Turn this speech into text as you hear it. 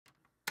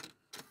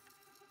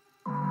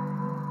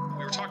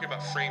talking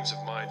about frames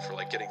of mind for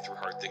like getting through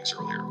hard things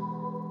earlier.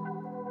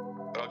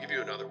 But I'll give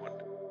you another one,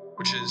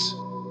 which is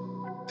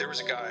there was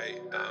a guy,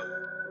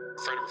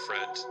 friend of a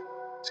friend,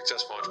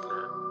 successful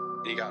entrepreneur,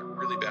 and he got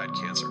really bad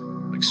cancer,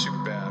 like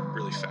super bad,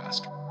 really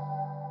fast,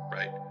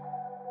 right?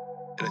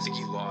 And I think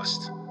he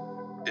lost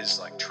his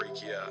like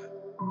trachea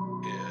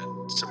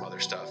and some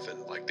other stuff, and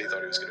like they thought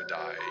he was going to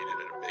die. He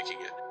ended up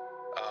making it.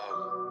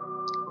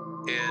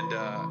 And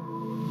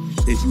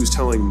he was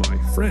telling my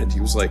friend, he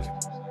was like,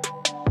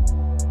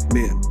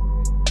 man,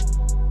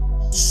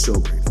 so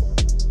grateful.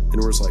 And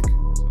it was like,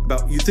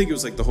 you'd think it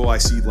was like the whole I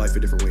see life a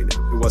different way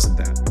now. It wasn't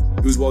that.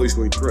 It was while he was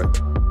going through it.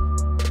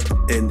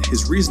 And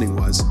his reasoning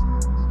was,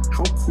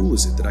 how cool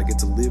is it that I get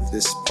to live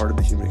this part of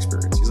the human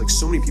experience? He's like,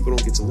 so many people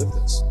don't get to live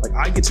this. Like,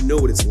 I get to know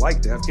what it's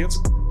like to have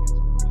cancer.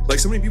 Like,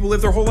 so many people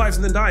live their whole lives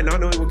and then die not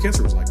knowing what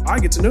cancer was like. I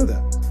get to know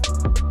that.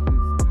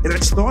 And I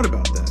just thought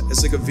about that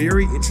as like a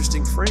very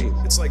interesting frame.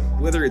 It's like,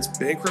 whether it's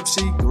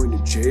bankruptcy, going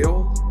to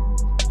jail,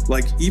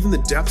 like even the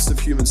depths of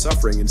human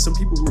suffering, and some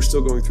people who are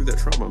still going through that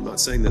trauma, I'm not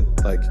saying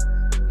that, like,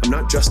 I'm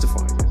not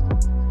justifying it.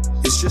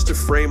 It's just a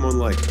frame on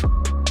like,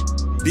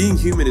 being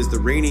human is the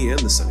rainy and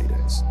the sunny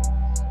days.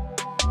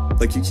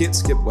 Like, you can't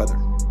skip weather.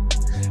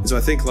 And so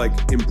I think like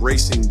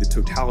embracing the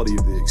totality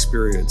of the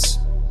experience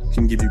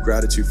can give you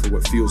gratitude for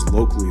what feels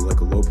locally like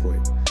a low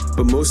point.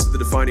 But most of the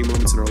defining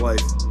moments in our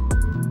life,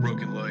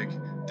 broken leg,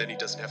 then he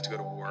doesn't have to go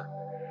to war,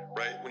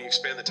 right? When you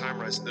expand the time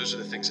horizon, those are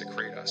the things that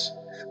create us.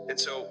 And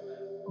so,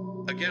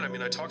 again, I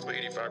mean, I talk to my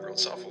 85-year-old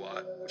self a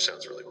lot, which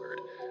sounds really weird.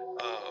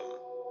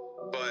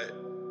 But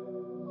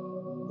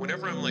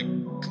whenever I'm like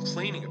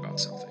complaining about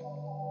something,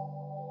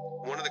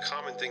 one of the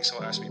common things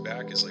he'll ask me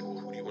back is like, well,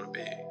 who do you want to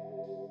be?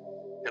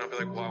 And I'll be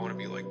like, well, I want to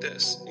be like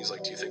this. And he's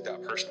like, do you think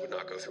that person would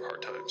not go through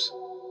hard times?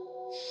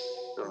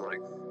 And I'm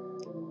like,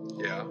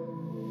 yeah.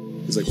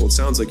 He's like, well, it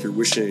sounds like you're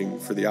wishing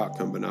for the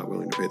outcome, but not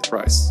willing to pay the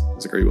price.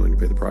 He's like, are you willing to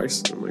pay the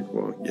price? And I'm like,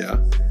 well, yeah.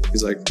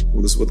 He's like,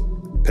 well, this is what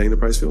paying the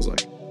price feels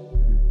like.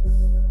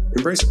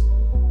 Embrace it.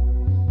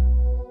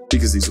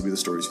 Because these will be the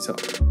stories you tell.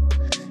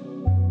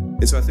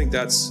 And so I think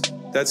that's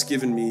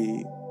given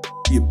me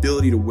the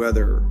ability to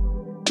weather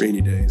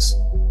rainy days,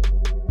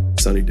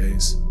 sunny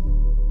days,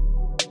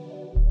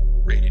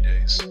 rainy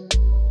days,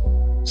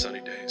 sunny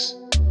days,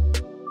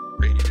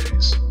 rainy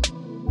days,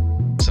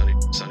 sunny,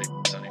 sunny,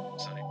 sunny,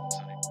 sunny,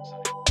 sunny,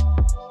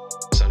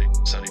 sunny,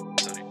 sunny, sunny,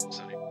 sunny,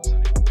 sunny,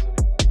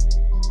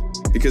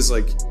 sunny. Because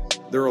like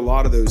there are a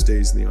lot of those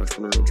days in the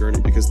entrepreneurial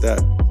journey, because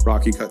that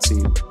rocky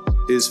cutscene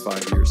is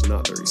 5 years and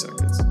not 30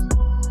 seconds.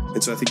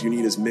 And so I think you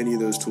need as many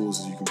of those tools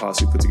as you can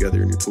possibly put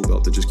together in your tool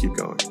belt to just keep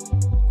going.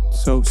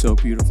 So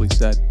beautifully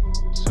said.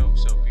 So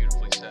beautifully said. So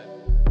beautifully said.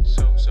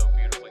 So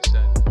beautifully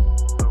said.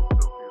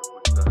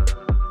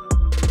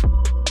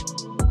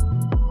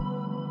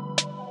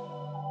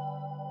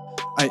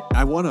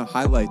 I want to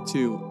highlight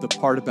too the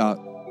part about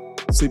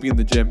sleeping in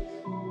the gym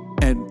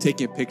and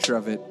taking a picture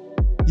of it.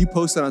 You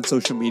post it on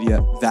social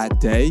media that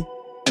day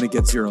and it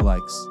gets 0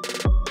 likes.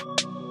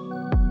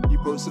 You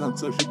post it on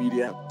social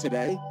media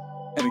today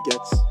and it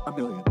gets 1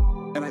 million.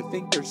 And I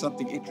think there's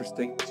something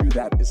interesting to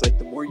that. Is like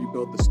the more you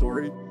build the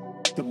story,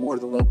 the more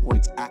the low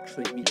points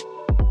actually meet,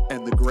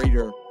 and the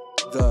greater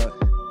the,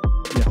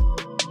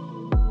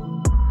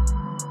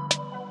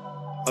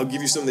 I'll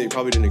give you something you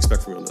probably didn't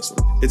expect from me on this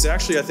one. It's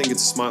actually, I think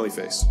it's a smiley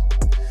face.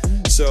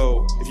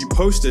 So if you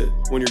post it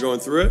when you're going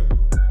through it,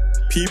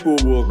 people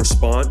will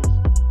respond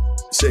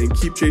saying,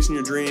 keep chasing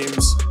your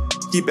dreams,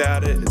 keep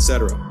at it,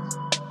 etc.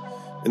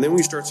 And then when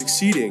you start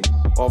succeeding,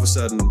 all of a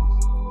sudden,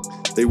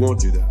 they won't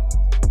do that.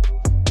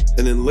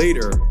 And then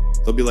later,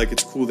 they'll be like,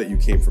 it's cool that you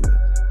came from that.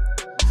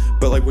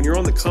 But like when you're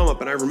on the come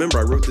up, and I remember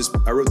I wrote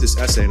this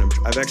essay, and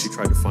I've actually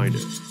tried to find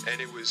it.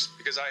 And it was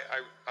because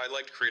I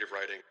liked creative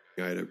writing.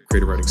 I had a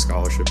creative writing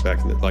scholarship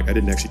back in the, like I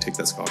didn't actually take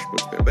that scholarship.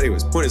 But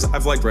anyways, point is,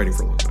 I've liked writing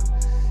for a long time.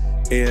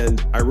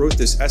 And I wrote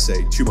this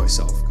essay to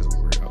myself because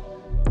I'm a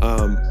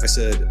weirdo. I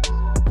said,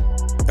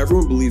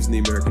 everyone believes in the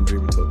American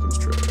dream until it comes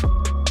true.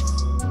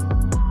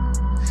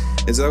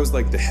 And so that was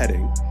like the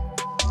heading.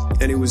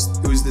 And it was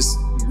this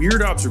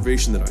weird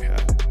observation that I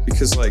had,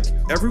 because like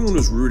everyone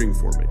was rooting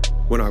for me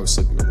when I was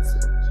sleeping on the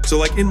floor. So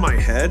like in my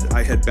head,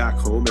 I had back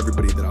home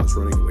everybody that I was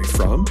running away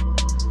from,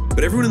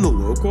 but everyone in the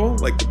local,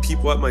 like the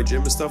people at my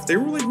gym and stuff, they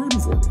were like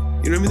rooting for me.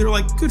 You know what I mean? They're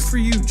like, good for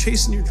you,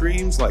 chasing your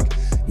dreams. Like,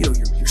 you know,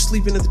 you're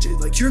sleeping at the gym.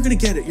 Like, you're gonna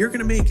get it. You're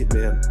gonna make it,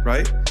 man.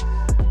 Right?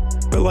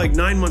 But like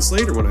 9 months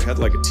later, when I had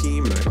like a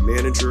team and I had a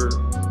manager,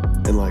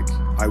 and like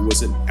I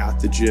wasn't at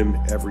the gym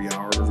every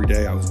hour every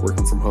day, I was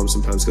working from home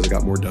sometimes because I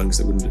got more done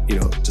because it wouldn't, you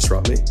know,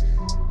 disrupt me.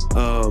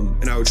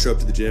 And I would show up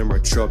to the gym, or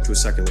I'd show up to a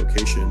second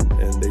location,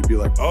 and they'd be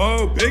like,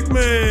 oh, big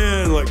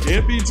man, like,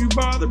 can't be too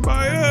bothered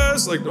by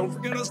us. Like, don't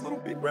forget us, little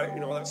big, right?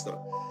 You know, all that stuff.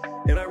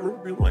 And I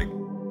remember being like,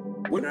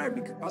 when did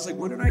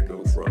I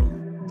go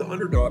from the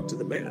underdog to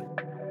the man?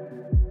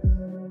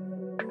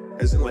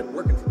 As in, like,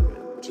 working for the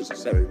man, which is a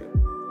setting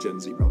that Gen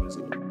Z probably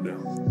doesn't know.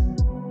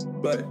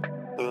 But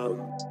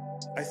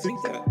I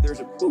think that there's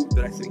a quote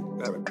that I think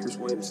Chris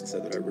Williamson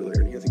said that I really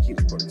heard. I think he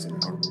was quoting some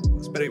power.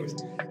 But anyways,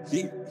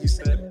 he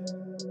said,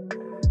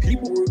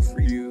 People root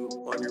for you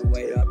on your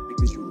way up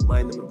because you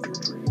remind them of their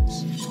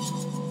dreams.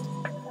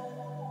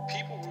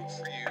 People root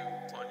for you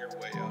on your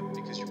way up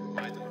because you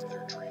remind them of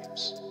their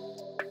dreams.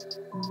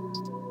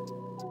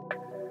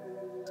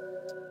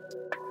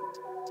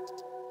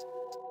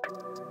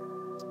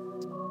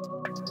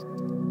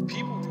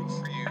 People root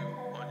for you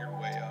on your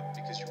way up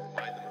because you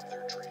remind them of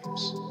their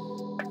dreams. You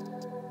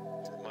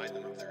remind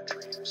them of their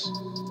dreams.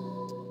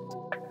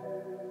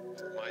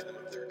 You remind them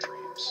of their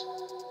dreams.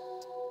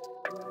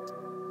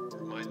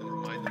 Remind them.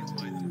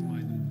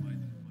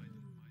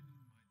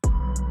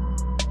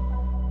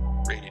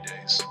 Rainy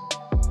days,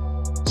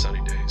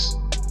 sunny days,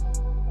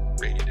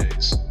 rainy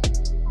days,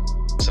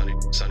 sunny,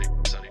 sunny,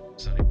 sunny,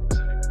 sunny,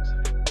 sunny,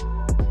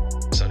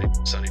 sunny,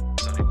 sunny, sunny,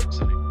 sunny,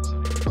 sunny,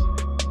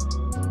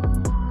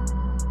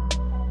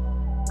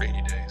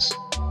 rainy days,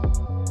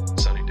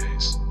 sunny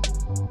days,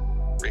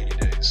 rainy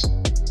days,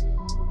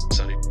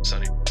 sunny,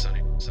 sunny,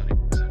 sunny, sunny,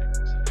 sunny,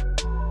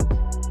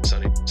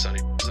 sunny, sunny,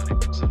 sunny,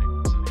 sunny.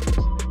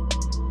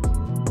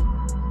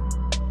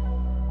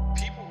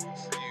 People root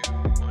for you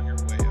on your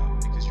way up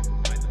because you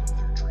remind them of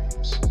their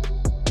dreams.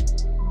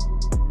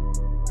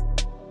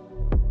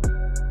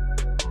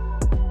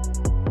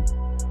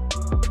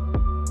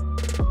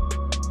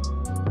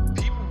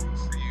 People root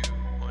for you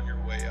on your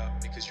way up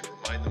because you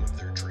remind them of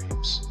their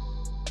dreams.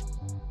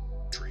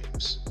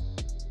 Dreams.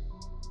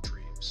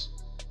 Dreams. Dreams.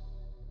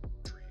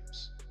 Dreams.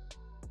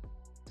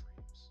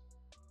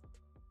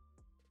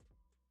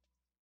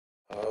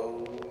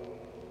 Oh.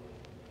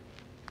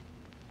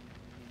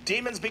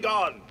 Demons be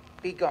gone!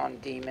 Be gone,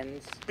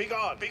 demons. Be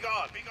gone, be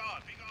gone, be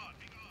gone, be gone,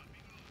 be gone, be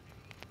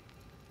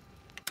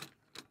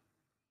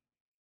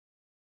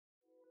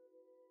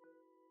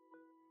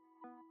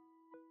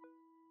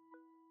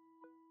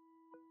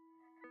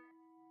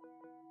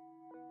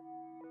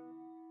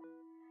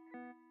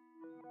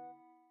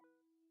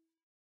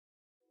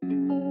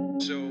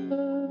gone. So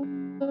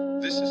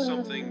this is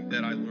something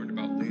that I learned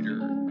about later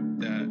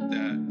that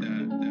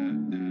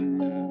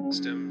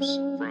stems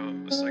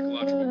from a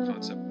psychological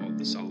concept called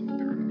the Solomon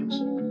paradox.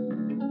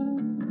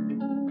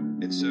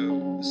 And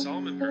so the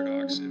Solomon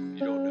paradox, if you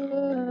don't know,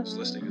 anybody who's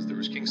listening, is there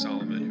was King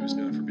Solomon, who was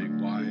known for being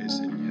wise,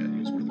 and he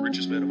was one of the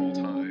richest men of all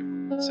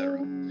time,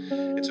 etc.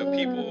 And so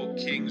people,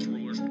 kings,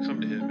 rulers would come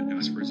to him and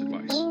ask for his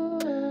advice.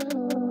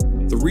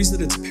 The reason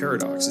that it's a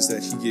paradox is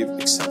that he gave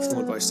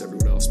exceptional advice to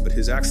everyone else, but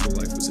his actual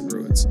life was in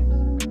ruins.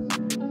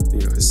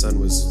 You know, his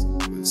son was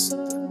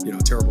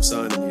a terrible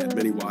son, and he had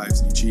many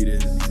wives, and he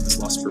cheated, and he had this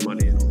lust for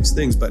money and all these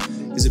things, but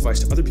his advice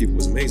to other people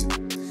was amazing.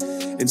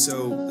 And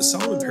so the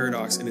Solomon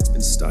paradox, and it's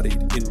been studied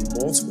in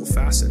multiple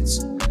facets,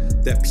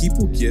 that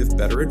people give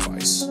better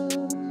advice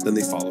than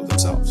they follow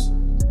themselves.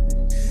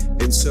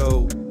 And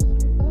so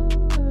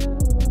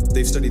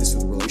they've studied this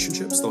with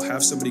relationships. They'll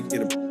have somebody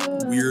in a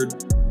weird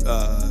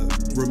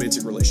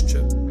romantic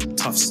relationship,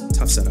 tough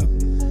setup,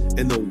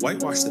 and they'll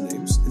whitewash the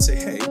names and say,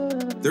 hey,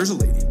 there's a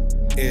lady,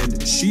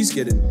 and she's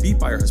getting beat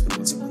by her husband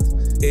once a month.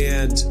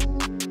 And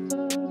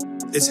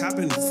it's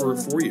happened for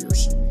 4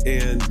 years.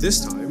 And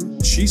this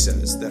time, she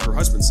says that her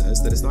husband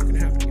says that it's not going to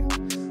happen again.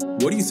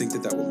 What do you think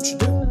that woman should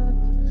do?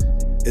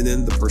 And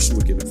then the person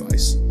would give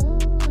advice.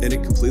 And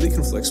it completely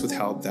conflicts with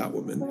how that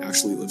woman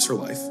actually lives her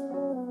life,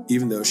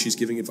 even though she's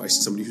giving advice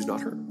to somebody who's not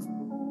her,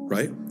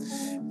 right?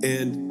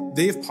 And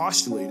they have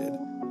postulated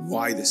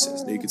why this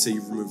is. Now, you could say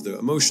you've removed the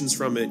emotions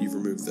from it, you've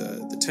removed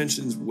the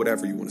tensions,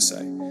 whatever you want to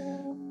say.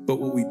 But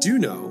what we do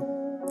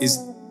know is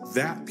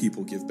that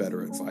people give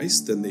better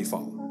advice than they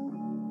follow.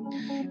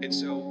 And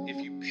so if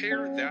you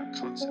pair that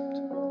concept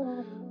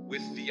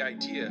with the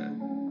idea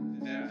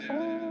that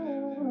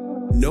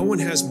no one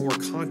has more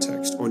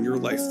context on your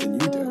life than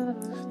you do,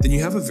 then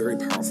you have a very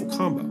powerful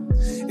combo.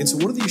 And so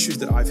one of the issues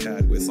that I've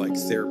had with like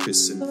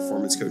therapists and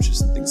performance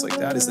coaches and things like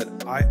that is that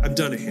I've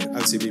done I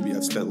would say maybe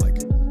I've spent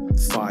like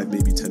 5,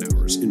 maybe 10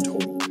 hours in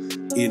total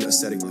in a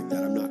setting like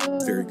that. I'm not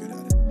very good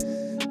at it.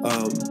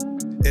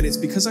 And it's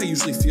because I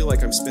usually feel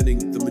like I'm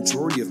spending the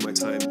majority of my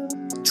time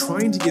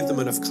trying to give them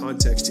enough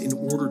context in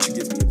order to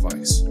give me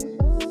advice,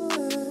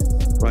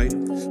 right?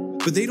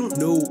 But they don't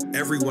know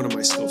every one of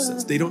my skill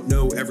sets. They don't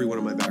know every one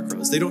of my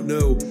backgrounds. They don't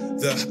know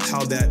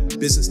how that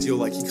business deal,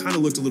 like he kind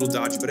of looked a little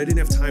dodgy, but I didn't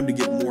have time to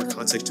give more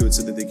context to it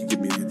so that they could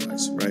give me the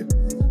advice, right?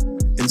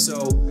 And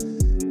so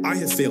I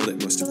have failed at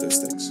most of those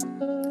things.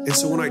 And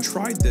so when I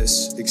tried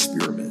this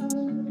experiment,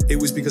 it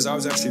was because I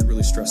was actually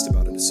really stressed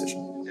about a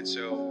decision. And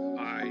so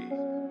I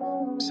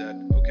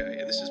said, okay,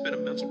 and this has been a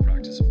mental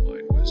practice of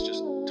mine, was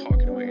just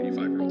talking to my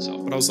 85-year-old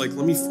self. But I was like,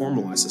 let me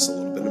formalize this a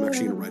little bit. I'm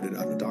actually going to write it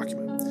out in a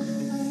document.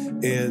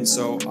 And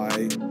so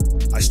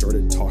I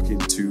started talking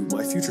to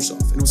my future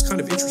self. And it was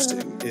kind of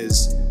interesting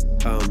is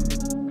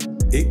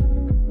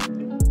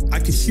I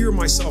could hear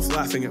myself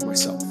laughing at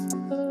myself.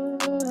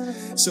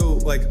 So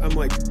like, I'm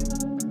like,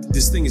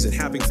 this thing isn't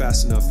happening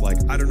fast enough. Like,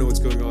 I don't know what's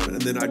going on.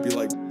 And then I'd be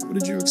like, what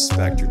did you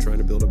expect? You're trying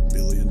to build $1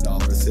 billion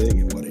thing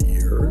in what, a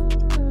year?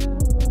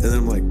 And then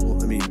I'm like,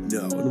 well, I mean,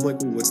 no. And I'm like,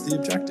 well, what's the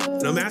objective?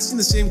 And I'm asking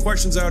the same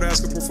questions I would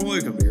ask a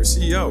portfolio company or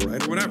CEO,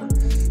 right? Or whatever.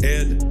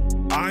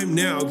 And I'm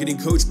now getting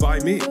coached by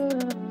me.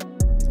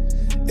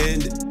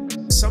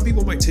 And some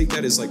people might take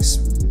that as like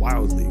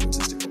wildly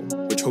egotistical,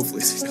 which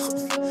hopefully they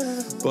don't.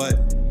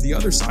 But the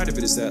other side of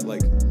it is that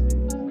like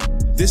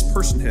this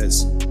person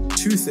has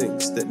two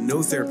things that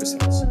no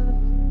therapist has.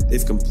 They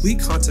have complete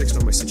context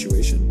on my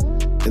situation,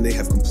 and they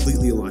have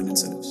completely aligned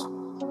incentives.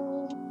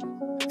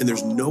 And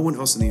there's no one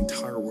else in the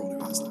entire world who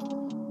has that.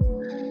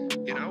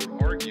 And I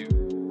would argue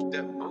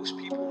that most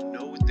people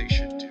know what they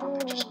should do,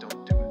 they just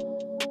don't do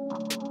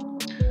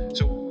it.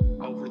 So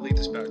I'll relate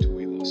this back to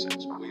what Elo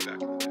says way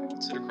back in the day.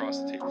 I'd sit across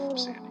the table from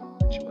Sandy,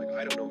 and she'd be like,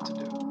 I don't know what to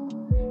do.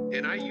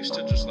 And I used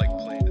to just like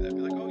play into that,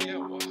 be like, oh yeah,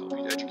 well, I'll help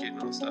you educate and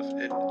all that stuff.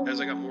 And as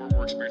I got more and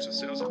more experience with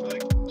sales, I'd be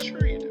like,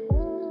 sure you do.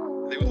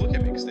 And they would look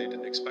at me because they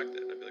didn't expect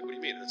it. And I'd be like, what do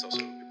you mean? And it's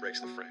also, it breaks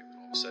the frame.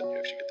 All of a sudden, you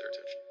actually get their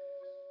attention.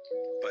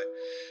 But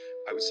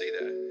I would say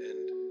that,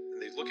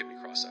 and they'd look at me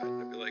cross-eyed,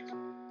 and I'd be like,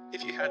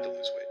 if you had to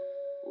lose weight,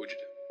 what would you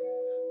do?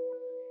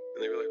 And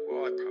they were like,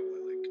 well, I'd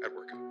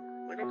work out more.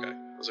 I'm like, okay.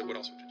 I was like, what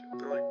else would you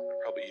do? They're like, I'd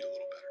probably eat a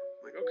little better.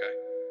 I'm like, okay.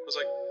 I was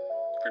like,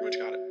 pretty much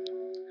got it.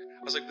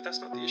 I was like, but that's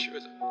not the issue,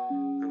 is it?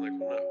 And they're like,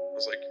 well, no. I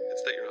was like,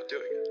 it's that you're not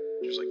doing it.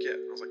 She was like, yeah.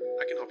 And I was like,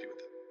 I can help you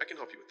with that. I can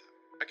help you with that.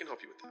 I can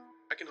help you with that.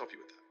 I can help you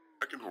with that.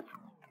 I can help you.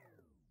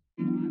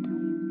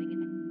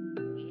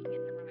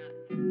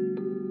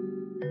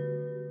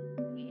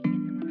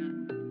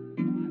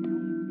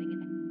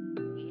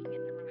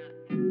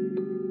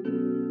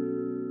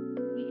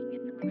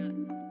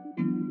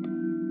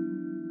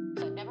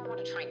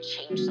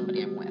 Change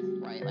somebody I'm with,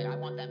 right? Like I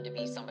want them to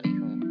be somebody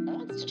who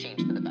wants to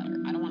change for the better.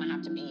 I don't want to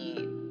have to be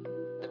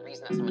the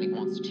reason that somebody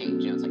wants to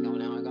change. You know, it's like, oh,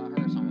 now I got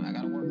her, so I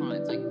got to work on it.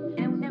 It's like, and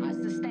it will never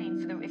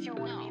sustain for if you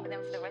want to be with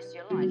them for the rest of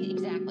your life.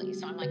 Exactly.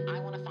 So I'm like, I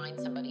want to find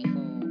somebody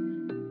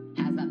who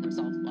has that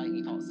themselves, like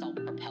you call it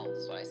self-propelled,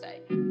 is what I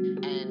say.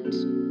 And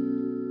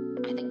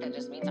I think that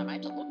just means I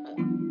might have to look more.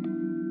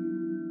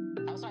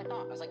 That was what I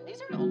thought. I was like, these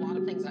are a lot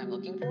of things that I'm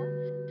looking for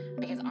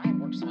because I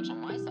worked so much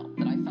on myself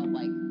that I felt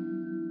like,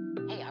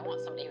 hey, I want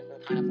somebody who can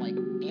kind of like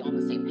be on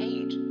the same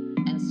page.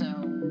 And so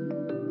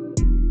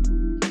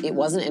it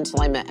wasn't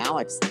until I met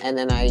Alex, and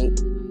then I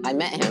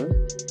met him,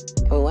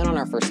 and we went on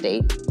our first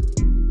date.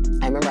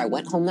 I remember I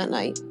went home that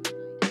night,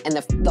 and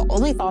the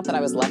only thought that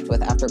I was left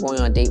with after going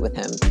on a date with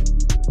him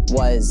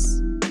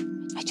was,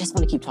 I just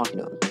want to keep talking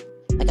to him.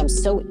 Like, I'm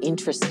so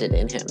interested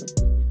in him.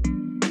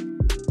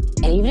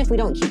 And even if we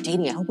don't keep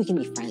dating, I hope we can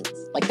be friends.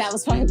 Like, that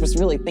was what I was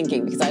really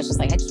thinking, because I was just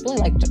like, I just really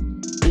liked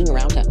being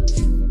around him.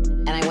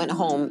 And I went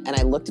home and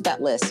I looked at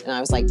that list and I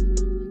was like,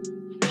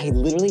 I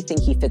literally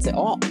think he fits it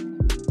all.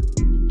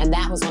 And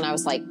that was when I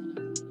was like,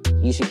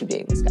 you should keep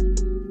dating this guy.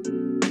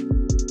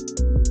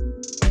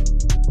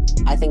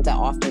 I think that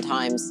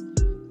oftentimes,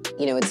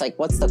 you know, it's like,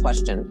 what's the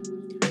question?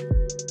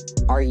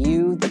 Are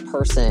you the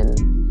person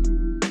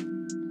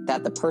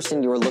that the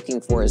person you're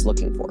looking for is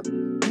looking for?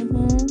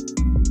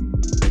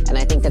 Mm-hmm. And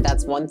I think that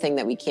that's one thing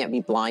that we can't be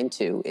blind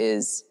to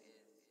is,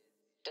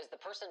 does the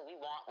person we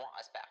want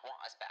us back,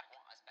 want us back,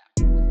 want us back?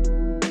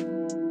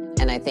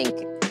 And I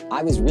think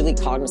I was really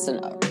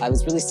cognizant, I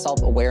was really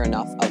self-aware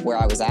enough of where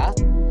I was at.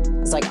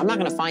 It's like, I'm not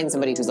gonna find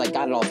somebody who's like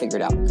got it all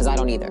figured out, because I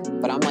don't either.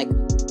 But I'm like,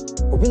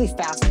 a really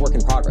fast work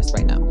in progress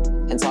right now.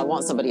 And so I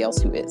want somebody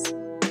else who is.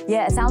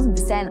 Yeah,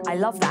 1,000%, I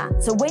love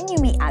that. So when you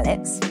meet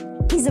Alex,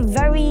 he's a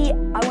very,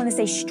 I wanna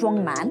say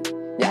strong man.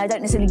 Yeah. And I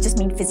don't necessarily just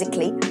mean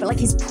physically, but like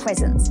his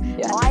presence.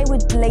 Yeah. I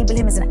would label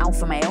him as an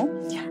alpha male,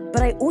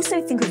 but I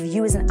also think of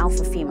you as an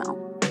alpha female.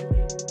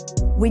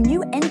 When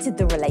you entered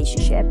the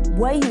relationship,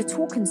 were you at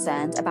all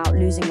concerned about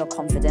losing your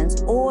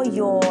confidence or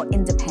your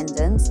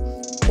independence,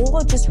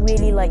 or just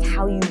really like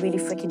how you really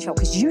freaking show up?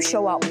 Because you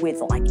show up with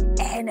like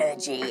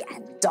energy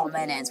and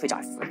dominance, which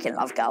I freaking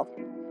love, girl.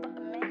 But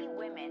many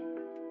women,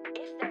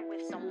 if they're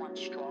with someone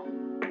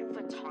strong,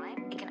 over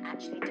time, it can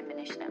actually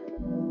diminish them.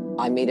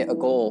 I made it a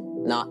goal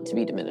not to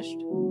be diminished,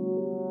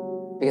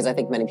 because I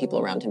think many people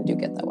around him do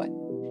get that way.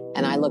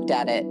 And I looked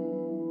at it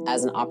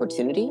as an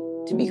opportunity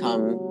to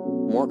become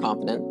more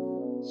confident,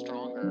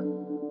 stronger,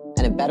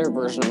 and a better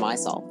version of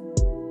myself,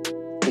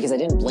 because I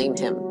didn't blame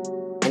him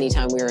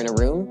anytime we were in a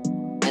room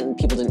and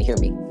people didn't hear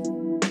me.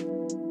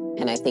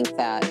 And I think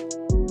that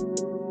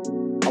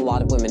a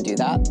lot of women do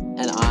that,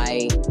 and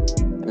I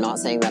am not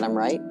saying that I'm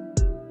right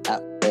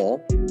at all.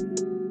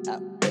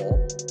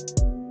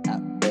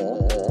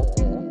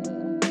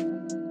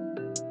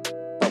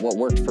 But what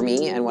worked for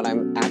me, and what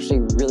I'm actually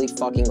really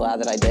fucking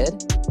glad that I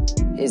did,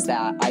 is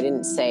that I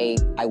didn't say,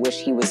 I wish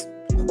he was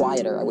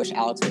quieter, I wish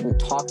Alex wouldn't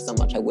talk so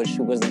much, I wish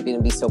he wasn't going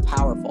to be so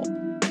powerful.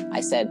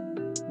 I said,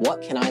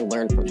 what can I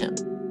learn from him?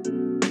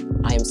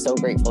 I am so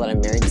grateful that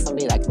I'm married to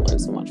somebody that I can learn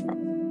so much from.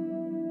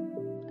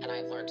 And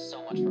I've learned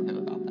so much from him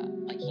about that.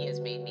 Like, he has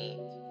made me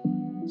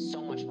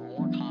so much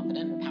more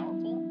confident and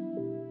powerful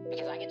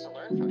because I get to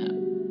learn from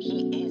him.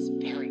 He is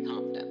very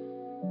confident.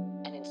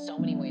 And in so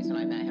many ways, when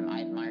I met him,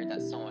 I admired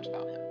that so much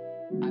about him.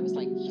 I was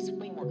like, he's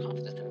way more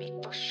confident than me,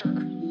 for sure.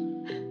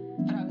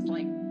 But I was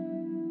like,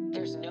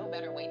 there's no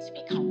better way to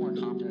become more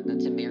confident than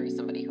to marry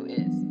somebody who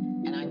is.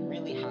 And I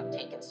really have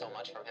taken so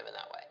much from him in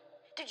that way.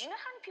 Did you know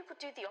how many people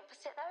do the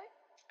opposite, though?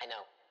 I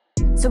know.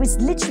 So it's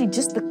literally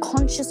just the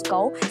conscious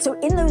goal. So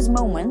in those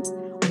moments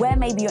where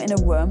maybe you're in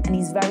a room and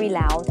he's very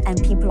loud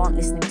and people aren't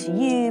listening to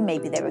you,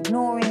 maybe they're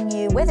ignoring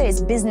you, whether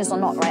it's business or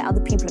not, right?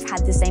 Other people have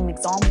had the same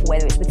example,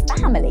 whether it's with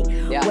family,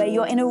 where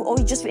you're or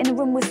you're just in a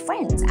room with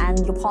friends and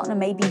your partner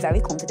may be very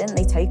confident,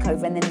 they take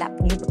over and then that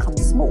you become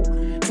small.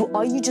 So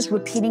are you just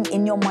repeating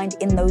in your mind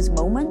in those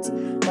moments,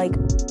 like,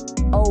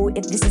 oh,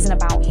 if this isn't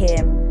about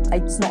him,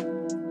 it's not.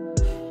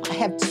 I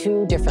have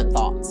two different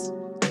thoughts.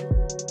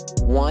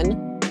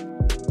 One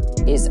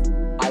is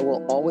I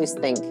will always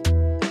think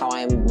how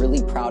I am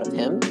really proud of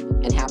him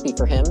and happy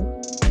for him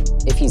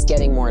if he's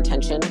getting more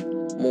attention,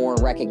 more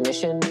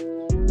recognition,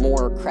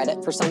 more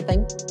credit for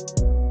something,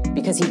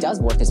 because he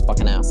does work his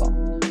fucking ass off.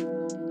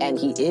 And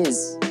he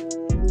is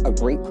a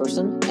great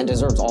person and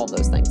deserves all of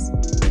those things.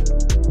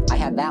 I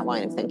have that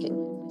line of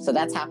thinking. So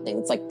that's happening.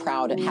 It's like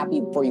proud,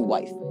 happy for you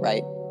wife,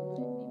 right?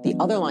 The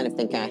other line of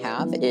thinking I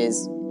have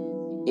is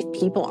if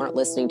people aren't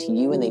listening to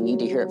you and they need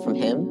to hear it from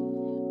him,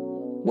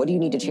 what do you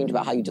need to change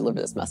about how you deliver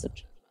this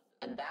message?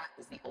 And that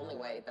is the only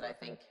way that I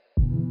think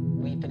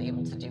we've been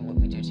able to do what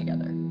we do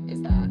together,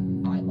 is that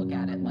I look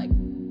at it like,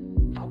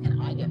 how can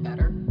I get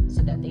better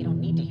so that they don't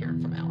need to hear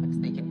it from Alex,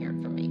 they can hear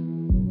it from me.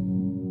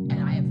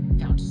 And I have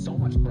found so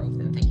much growth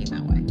in thinking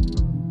that way.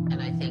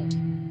 And I think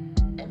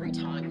every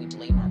time we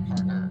blame our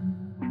partner,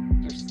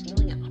 you're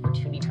stealing an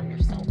opportunity from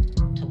yourself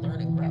to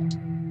learn and grow.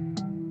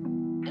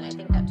 And I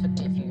think that took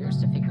me a few years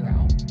to figure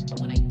out, but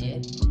when I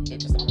did, it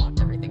just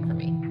unlocked everything for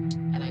me.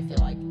 And I feel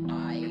like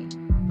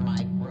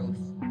my growth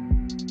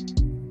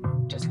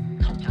just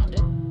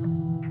compounded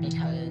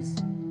because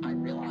I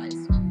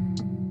realized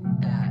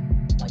that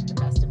like the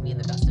best of me and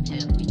the best of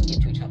him, we can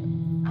give to each other.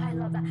 I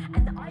love that.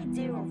 And the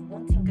idea of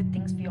wanting good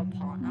things for your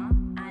partner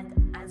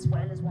and as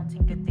well as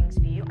wanting good things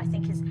for you, I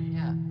think is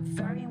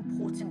very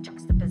important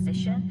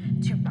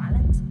juxtaposition to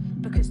balance,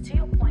 because to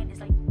your point is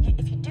like,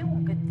 if you do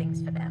want good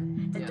things for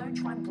them, then don't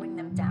try and bring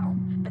them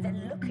down, but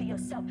then look at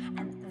yourself.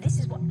 And this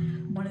is what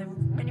one of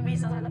the many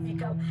reasons I love you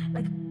go,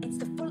 like it's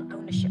the full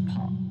ownership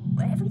part.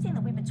 Everything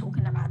that we've been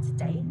talking about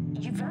today,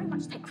 you very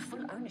much take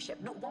full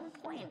ownership. Not one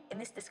point in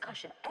this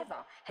discussion ever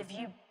have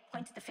you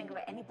pointed the finger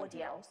at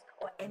anybody else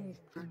or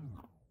anything.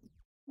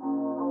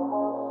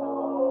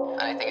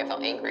 And I think I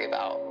felt angry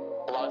about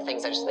a lot of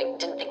things I just didn't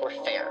think were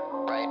fair,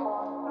 right?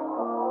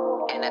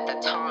 And at the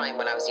time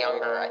when I was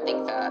younger, I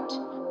think that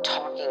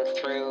talking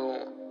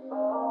through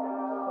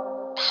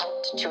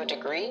helped to a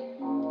degree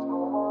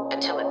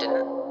until it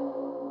didn't.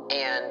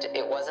 And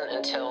it wasn't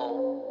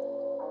until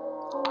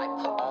I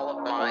put all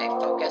of my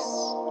focus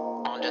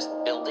on just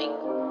building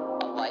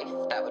a life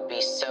that would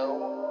be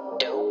so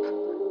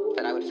dope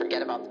that I would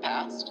forget about the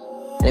past.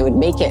 And it would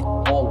make it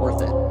all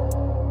worth it.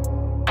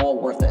 All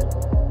worth it.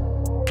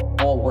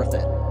 All worth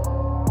it.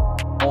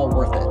 All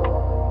worth it.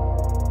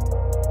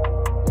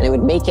 And it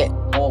would make it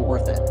all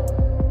worth it.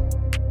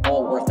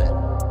 All worth it.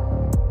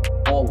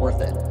 All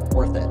worth it.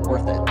 Worth it.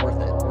 Worth it. Worth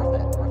it. Worth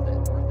it. Worth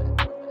it.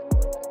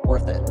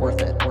 Worth it.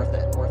 Worth it. Worth it. Worth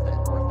it. Worth it.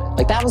 Worth it.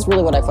 Like that was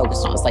really what I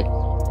focused on. It's like,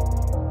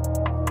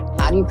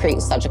 how do you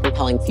create such a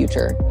compelling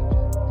future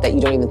that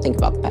you don't even think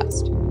about the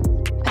past?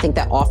 I think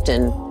that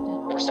often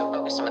we're so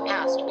focused on the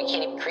past, we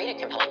can't even create a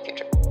compelling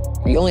future.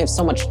 You only have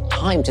so much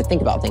time to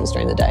think about things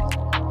during the day.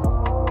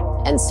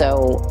 And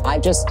so I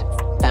just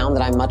found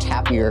that I'm much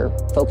happier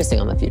focusing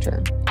on the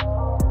future.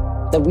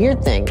 The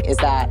weird thing is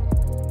that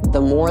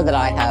the more that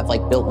I have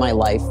like built my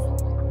life,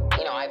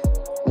 you know,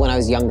 when I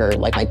was younger,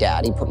 like my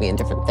dad, he put me in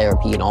different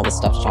therapy and all this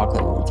stuff,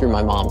 talking through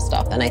my mom's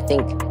stuff. And I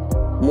think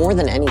more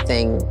than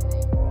anything,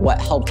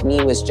 what helped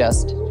me was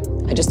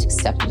I just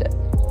accepted it.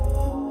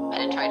 I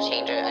didn't try to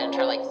change it. I didn't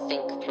try to like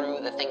think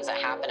through the things that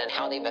happened and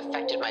how they've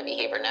affected my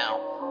behavior now.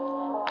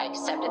 I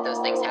accepted those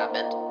things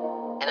happened.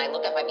 And I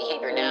look at my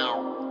behavior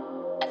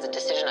now as a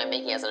decision I'm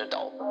making as an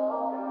adult.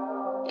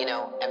 You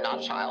know, I'm not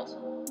a child.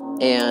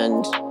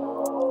 And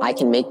I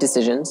can make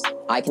decisions.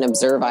 I can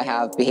observe I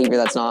have behavior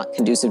that's not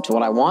conducive to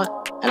what I want,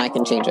 and I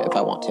can change it if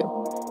I want to.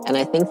 And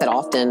I think that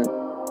often,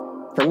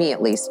 for me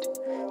at least,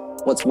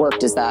 what's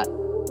worked is that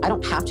I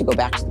don't have to go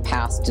back to the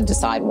past to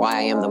decide why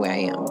I am the way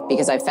I am,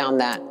 because I found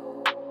that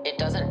it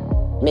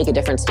doesn't make a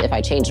difference if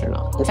I change it or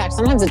not. In fact,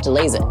 sometimes it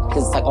delays it,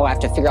 because it's like, oh, I have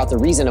to figure out the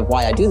reason of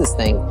why I do this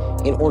thing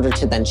in order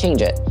to then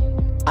change it.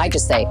 I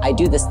just say, I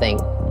do this thing,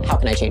 how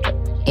can I change it?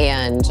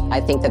 And I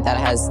think that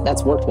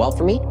that's worked well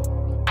for me.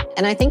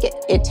 And I think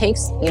it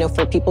takes, you know,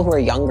 for people who are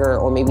younger,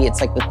 or maybe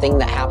it's like the thing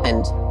that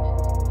happened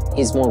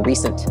is more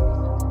recent,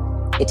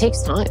 it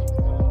takes time.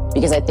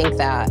 Because I think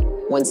that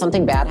when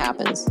something bad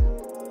happens,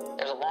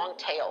 there's a long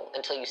tail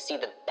until you see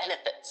the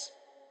benefits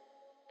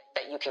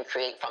that you can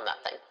create from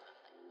that thing.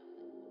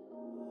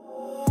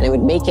 And it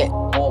would make it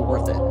all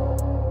worth it.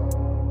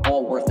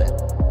 All worth it.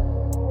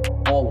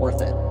 All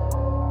worth it.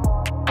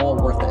 All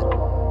worth it.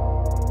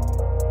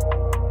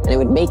 And it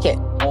would make it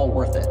all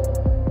worth it.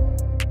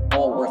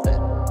 All worth it.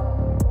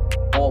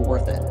 All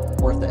worth it.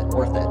 Worth it.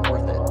 Worth it.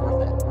 Worth it.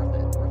 Worth it. Worth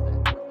it.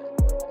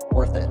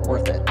 Worth it.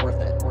 Worth it. Worth it.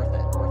 Worth it. Worth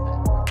it.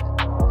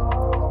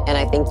 And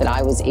I think that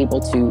I was able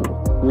to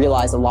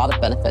realize a lot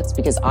of benefits,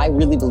 because I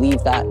really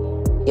believe that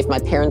if my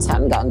parents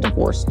hadn't gotten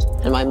divorced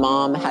and my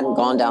mom hadn't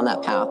gone down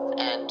that path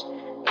and,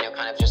 you know,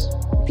 kind of just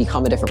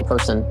become a different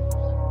person,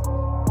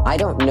 I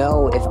don't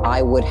know if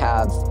I would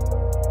have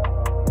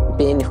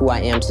been who I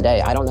am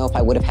today. I don't know if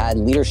I would have had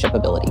leadership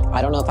ability.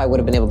 I don't know if I would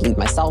have been able to lead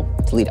myself,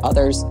 to lead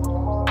others,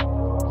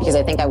 because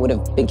I think I would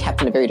have been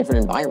kept in a very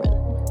different environment.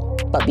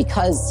 But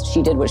because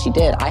she did what she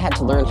did, I had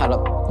to learn how to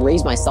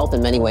raise myself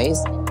in many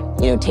ways,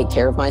 you know, take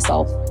care of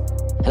myself.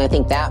 And I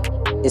think that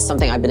is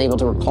something I've been able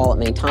to recall at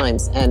many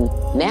times. And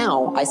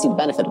now I see the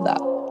benefit of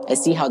that. I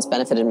see how it's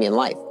benefited me in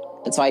life.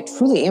 And so I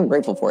truly am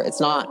grateful for it.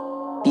 It's not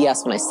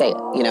BS when I say it.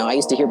 You know, I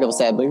used to hear people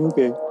say, I'm like,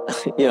 okay.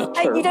 Yeah,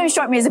 sure. You don't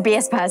strike me as a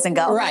BS person,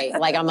 girl. Right.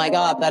 Like, I'm like,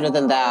 oh, better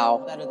than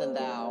thou. Better than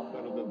thou.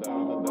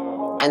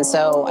 And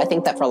so I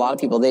think that for a lot of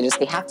people, they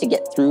have to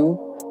get through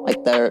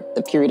like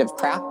the period of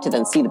crap to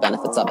then see the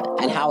benefits of it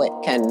and how it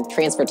can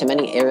transfer to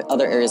many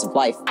other areas of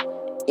life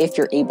if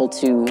you're able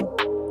to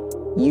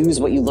use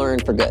what you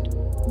learned for good.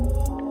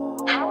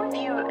 How have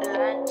you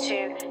learned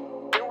to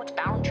build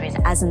boundaries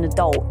as an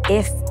adult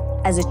if,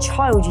 as a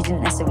child, you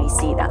didn't necessarily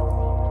see that?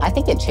 I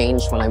think it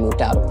changed when I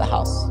moved out of the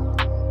house.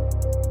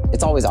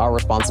 It's always our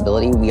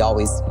responsibility. We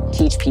always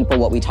teach people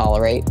what we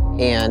tolerate,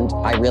 and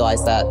I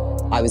realized that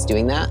I was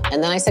doing that.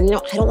 And then I said, you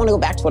know, I don't want to go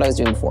back to what I was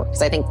doing before,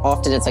 because I think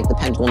often it's like the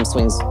pendulum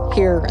swings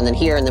here, and then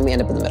we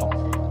end up in the middle.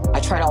 I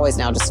try to always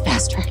now just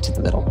fast track to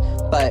the middle,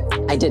 but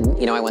I didn't.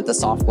 You know, I went the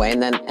soft way,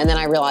 and then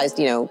I realized,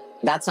 you know,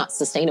 that's not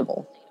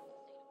sustainable.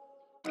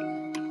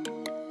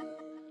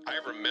 I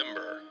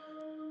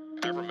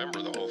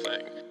remember the whole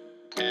thing.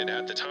 And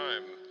at the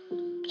time,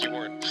 you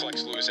weren't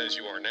Flex Lewis as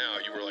you are now.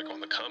 You were like on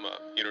the come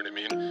up, you know what I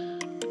mean?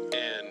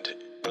 And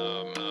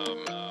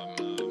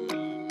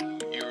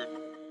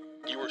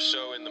you were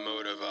so in the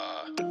mode of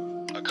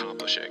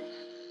accomplishing.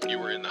 You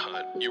were in the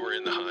hunt. You were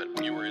in the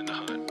hunt. You were in the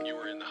hunt. You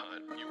were in the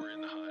hunt. You were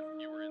in the hunt.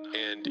 You were in the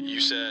hunt. And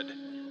you said,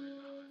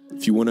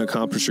 if you want to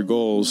accomplish your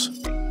goals,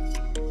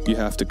 you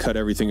have to cut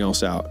everything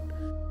else out.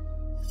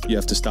 You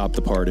have to stop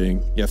the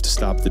partying. You have to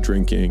stop the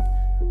drinking.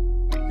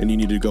 And you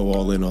need to go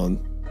all in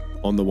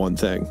on the one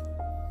thing.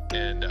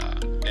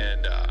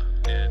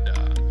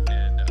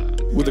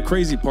 Well, the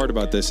crazy part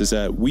about this is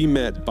that we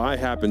met by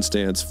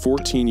happenstance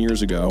 14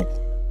 years ago.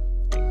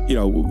 You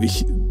know,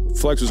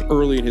 Flex was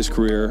early in his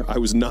career. I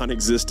was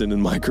non-existent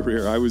in my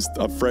career. I was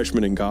a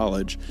freshman in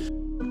college.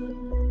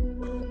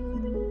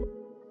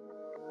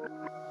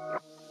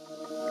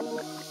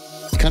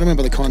 I kind of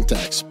remember the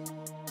context.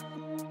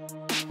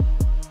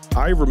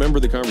 I remember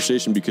the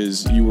conversation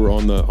because you were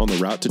on the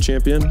route to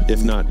champion,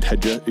 if not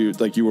had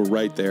just, like you were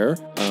right there,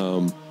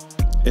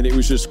 and it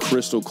was just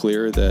crystal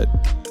clear that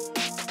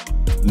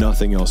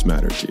nothing else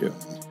mattered to you.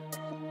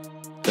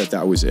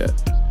 That was it.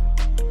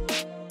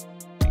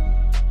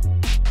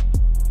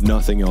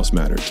 Nothing else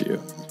mattered to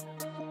you.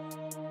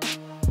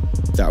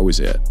 That was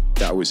it.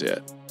 That was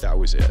it. That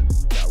was it.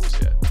 That was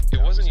it.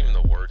 It wasn't even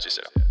the words you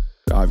said.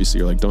 Obviously,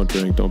 you're like, don't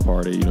drink, don't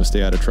party, you know,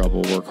 stay out of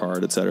trouble, work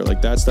hard, etc.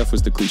 Like that stuff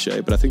was the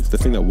cliche, but I think the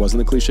thing that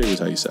wasn't the cliche was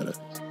how you said it.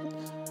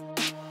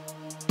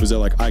 Was that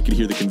like I could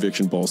hear the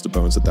conviction balls to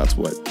bones that that's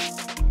what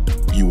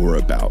you were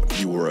about.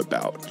 You were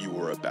about. You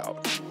were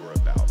about. You were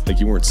about. Like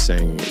you weren't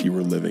saying it, you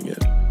were living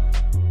it.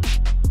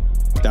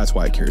 That's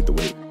why I carried the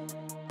weight.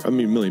 I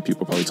mean, a million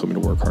people probably told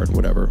me to work hard and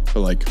whatever,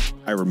 but like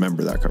I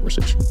remember that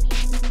conversation.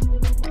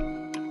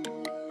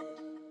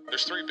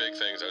 There's three big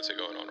things I'd say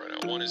going on right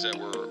now. One is that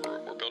we're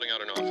building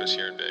out an office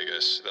here in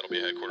Vegas that'll be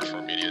headquarters for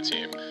our media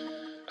team.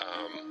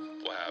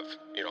 We'll have,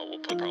 you know, we'll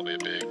put probably a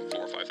big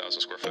 4,000 or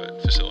 5,000 square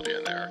foot facility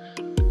in there.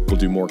 We'll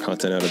do more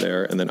content out of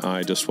there, and then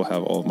I just will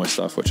have all of my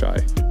stuff, which I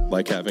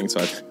like having.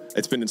 So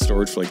it's been in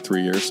storage for like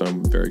 3 years, so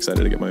I'm very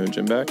excited to get my own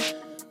gym back.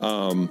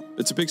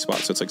 It's a big spot,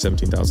 so it's like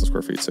 17,000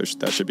 square feet, so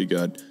that should be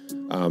good.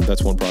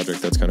 That's one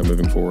project that's kind of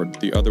moving forward.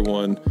 The other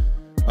one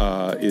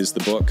is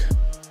the book.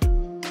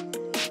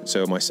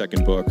 So my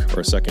second book,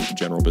 or second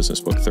general business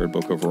book, third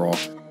book overall,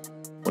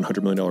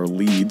 $100 million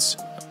Leads,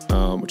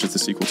 which is the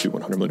sequel to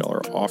 $100 million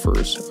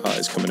Offers,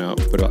 is coming out.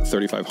 Put about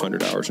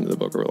 3,500 hours into the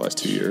book over the last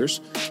 2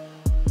 years.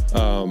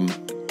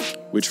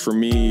 Which for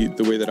me,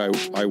 the way that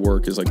I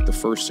work is like the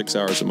first 6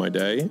 hours of my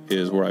day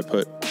is where I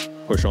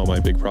push all my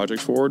big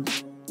projects forward.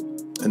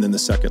 And then the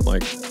second,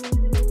 like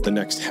the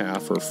next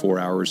half or 4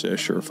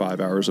 hours-ish or 5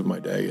 hours of my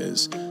day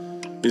is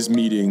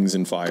meetings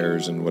and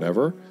fires and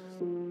whatever.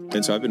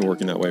 And so I've been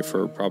working that way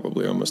for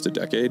probably almost a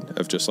decade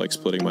of just like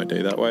splitting my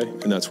day that way.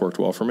 And that's worked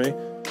well for me.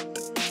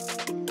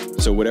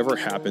 So whatever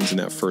happens in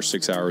that first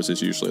 6 hours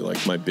is usually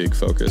like my big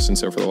focus. And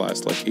so for the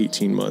last like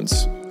 18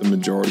 months, the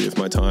majority of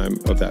my time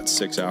of that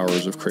 6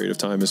 hours of creative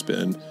time has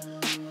been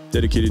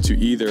dedicated to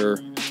either,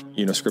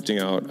 you know,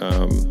 scripting out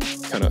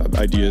kind of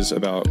ideas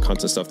about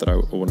content stuff that I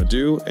want to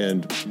do.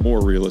 And more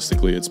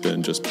realistically, it's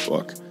been just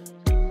book.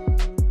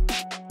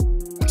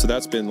 So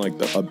that's been like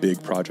a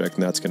big project,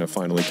 and that's going to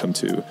finally come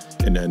to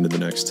an end in the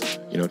next,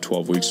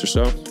 12 weeks or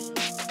so.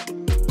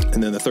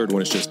 And then the third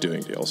one is just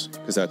doing deals,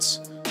 because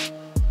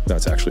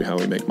that's actually how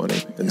we make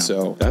money. And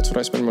so that's what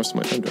I spend most of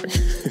my time doing.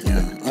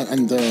 Yeah.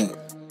 And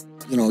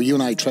You know, you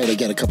and I try to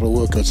get a couple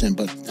of workouts in,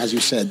 but as you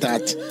said,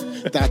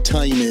 that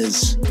time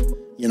is,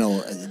 you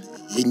know,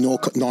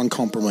 a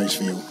non-compromise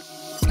for you.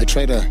 I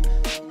try to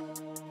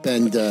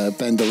bend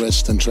the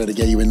wrist and try to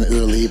get you in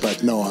early,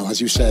 but no, as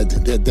you said,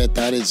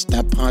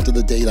 that part of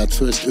the day, that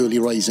first early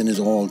rising is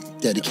all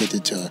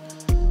dedicated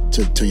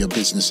to your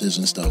businesses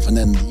and stuff, and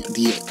then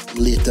the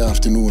late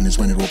afternoon is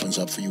when it opens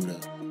up for you to.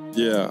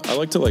 Yeah, I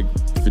like to like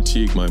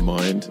fatigue my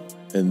mind,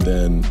 and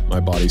then my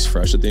body's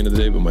fresh at the end of the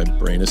day, but my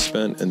brain is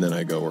spent, and then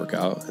I go work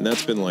out, and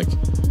that's been like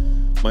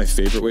my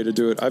favorite way to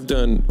do it. I've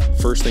done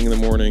first thing in the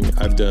morning,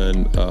 I've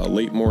done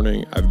late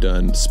morning, I've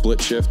done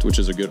split shift, which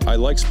is I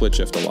like split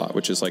shift a lot,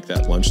 which is like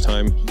that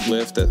lunchtime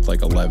lift at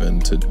like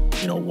 11 to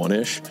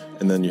 1-ish,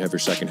 and then you have your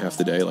second half of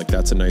the day. Like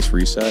that's a nice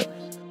reset.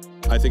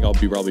 I think I'll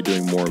be probably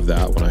doing more of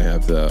that when I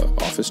have the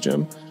office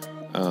gym.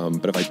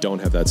 But if I don't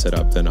have that set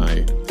up, then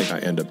I think I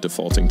end up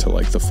defaulting to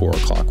like the 4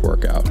 o'clock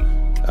workout,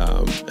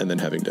 and then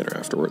having dinner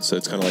afterwards. So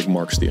it's kind of like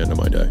marks the end of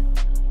my day.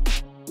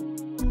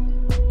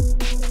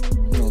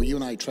 You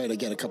and I try to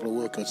get a couple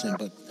of workouts in,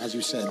 but as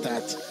you said,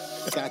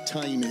 that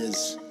time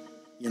is,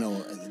 you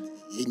know,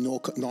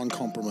 a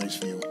non-compromise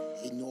for you.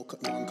 A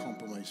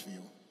non-compromise for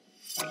you.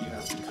 You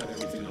have to cut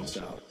everything else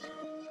out.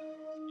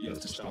 You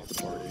have to stop the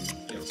party.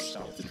 You have to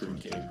stop the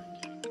drinking.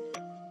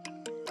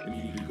 And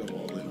you need to go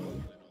all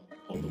in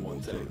on the one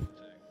thing.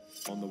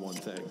 On the one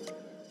thing.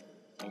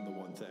 On the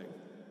one thing.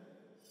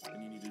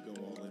 And you need to go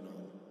all in on the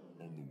one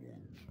thing.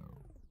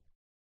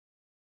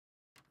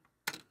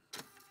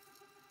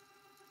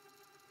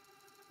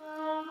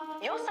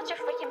 You're such a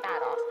freaking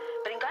badass,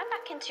 but in going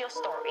back into your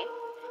story,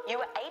 you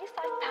were 85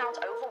 pounds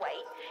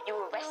overweight, you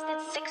were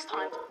arrested 6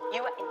 times, you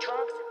were in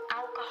drugs,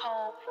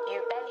 alcohol, you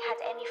barely had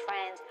any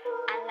friends,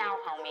 and now,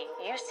 homie,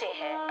 you sit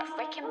here, a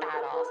freaking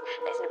badass,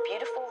 that's in a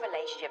beautiful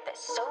relationship, that's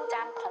so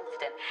damn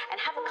confident,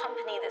 and have a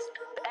company that's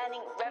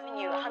earning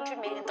revenue $100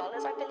 million,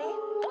 I believe?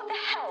 What the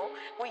hell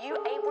were you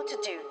able to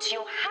do to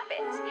your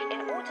habits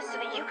in order so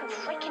that you can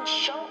freaking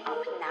show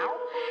up now?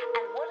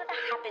 And what are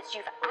the habits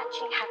you've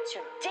actually had to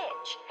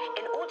ditch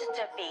in order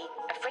to be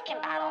a freaking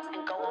badass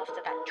and go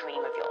after that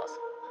dream of yours?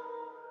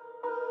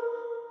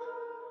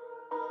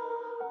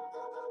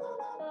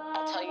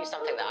 I'll tell you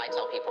something that I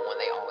tell people when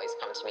they always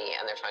come to me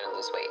and they're trying to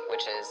lose weight,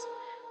 which is,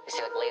 they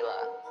say like,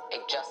 Layla,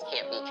 it just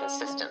can't be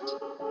consistent.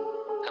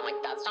 And I'm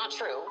like, that's not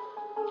true,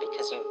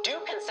 because you do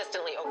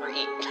consistently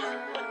overeat,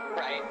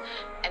 right?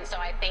 And so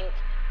I think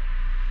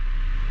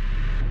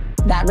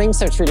that rings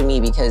so true to me,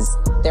 because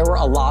there were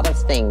a lot of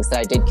things that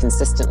I did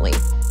consistently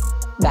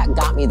that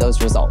got me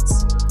those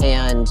results.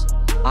 And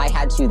I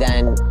had to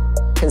then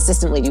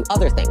consistently do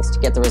other things to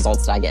get the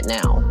results that I get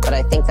now. But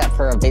I think that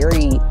for a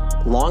very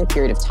long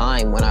period of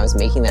time when I was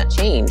making that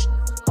change,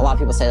 a lot of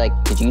people say like,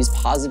 did you use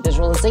positive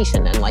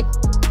visualization? And like,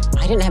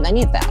 I didn't have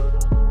any of that.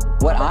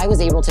 What I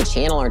was able to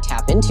channel or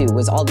tap into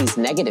was all these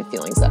negative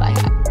feelings that I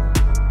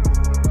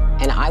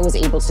had. And I was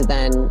able to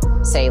then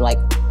say like,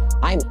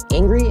 I'm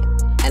angry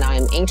and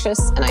I'm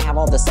anxious and I have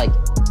all this like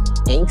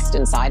angst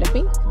inside of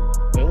me.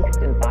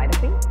 Angst inside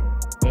of me.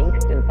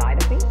 Angst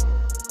inside of me.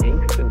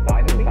 Angst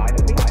inside of me.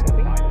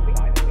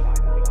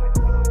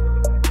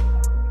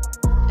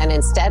 And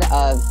instead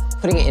of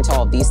putting it into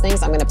all of these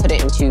things, I'm going to put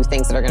it into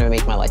things that are going to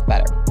make my life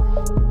better.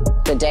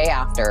 The day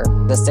after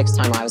the 6th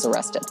time I was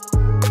arrested,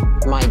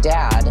 my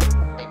dad,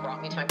 they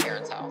brought me to my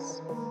parents'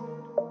 house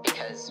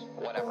because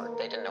whatever,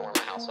 they didn't know where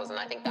my house was, and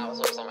I think that was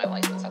what was on my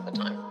license at the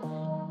time.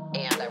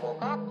 And I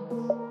woke up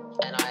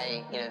and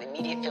the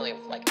immediate feeling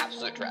of like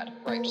absolute dread,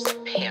 right? Just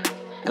like panic.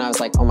 And I was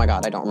like, oh my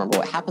God, I don't remember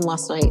what happened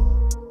last night,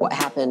 what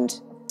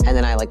happened. And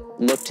then I like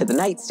looked to the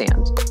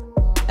nightstand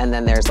and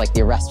then there's like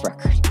the arrest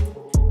record.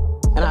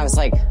 And I was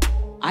like,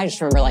 I just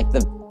remember like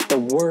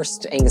the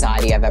worst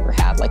anxiety I've ever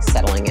had, like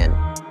settling in.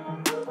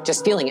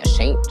 Just feeling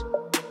ashamed,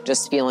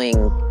 just feeling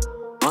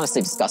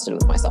honestly disgusted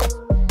with myself.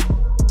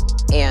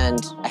 And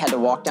I had to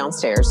walk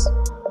downstairs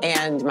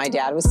and my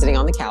dad was sitting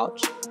on the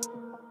couch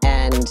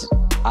and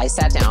I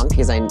sat down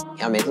because I'm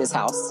in his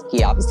house.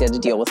 He obviously had to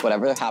deal with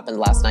whatever happened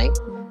last night.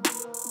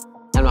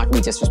 I'm not gonna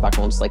be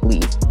disrespectful and just like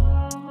leave.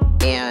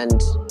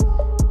 And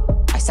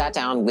I sat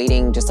down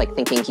waiting, just like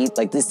thinking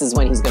this is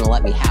when he's gonna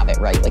let me have it,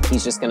 right? Like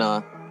he's just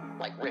gonna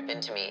like rip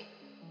into me.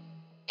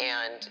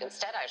 And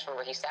instead I just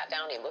remember he sat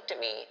down, he looked at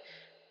me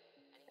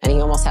and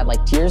he almost had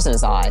like tears in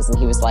his eyes. And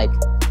he was like,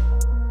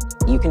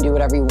 you can do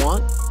whatever you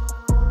want.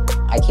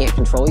 I can't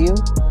control you.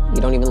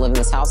 You don't even live in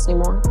this house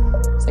anymore.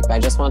 It's like, but I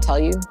just want to tell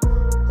you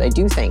that I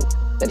do think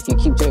that if you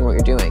keep doing what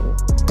you're doing,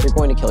 you're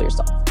going to kill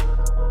yourself.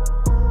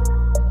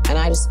 And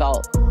I just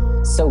felt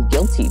so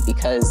guilty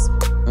because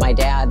my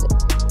dad,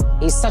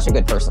 he's such a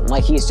good person.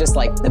 Like he's just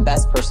like the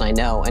best person I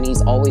know. And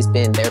he's always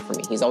been there for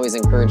me. He's always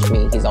encouraged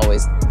me. He's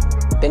always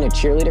been a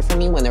cheerleader for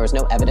me when there was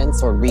no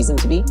evidence or reason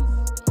to be.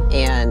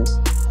 And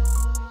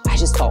I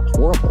just felt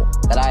horrible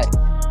that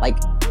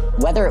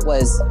whether it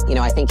was,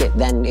 I think it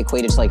then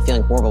equated to like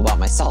feeling horrible about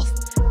myself,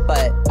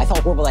 but I felt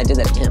horrible that I did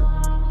that to him.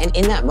 And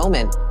in that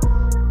moment,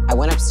 I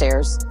went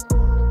upstairs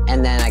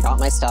and then I got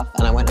my stuff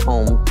and I went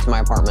home to my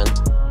apartment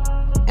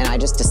and I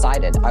just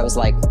decided, I was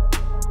like,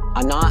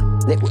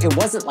 It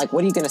wasn't like,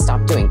 what are you going to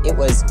stop doing? It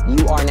was,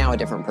 you are now a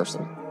different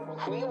person.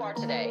 Who you are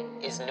today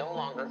is no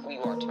longer who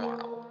you are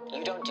tomorrow.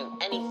 You don't do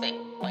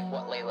anything like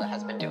what Layla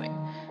has been doing.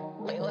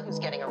 Layla, who's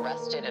getting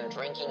arrested and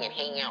drinking and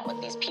hanging out with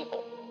these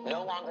people,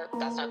 no longer,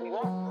 that's not who you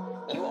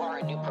are. You are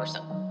a new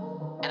person.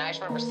 And I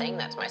just remember saying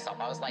that to myself.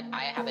 I was like,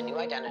 I have a new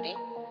identity,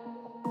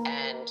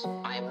 and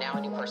I am now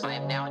a new person. I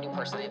am now a new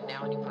person. I am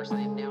now a new person.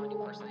 I am now a new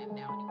person. I am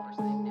now a new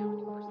person. I am now a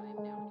new person. I am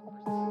now a new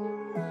person.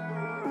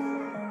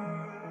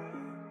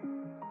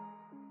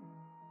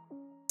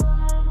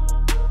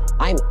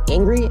 I'm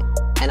angry,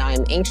 and I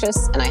am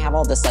anxious, and I have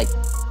all this, like,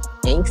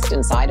 angst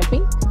inside of me.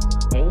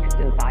 Angst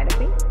inside of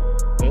me.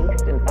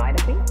 Angst inside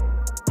of me.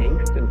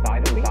 Angst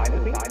inside of me. Angst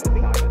inside of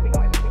me.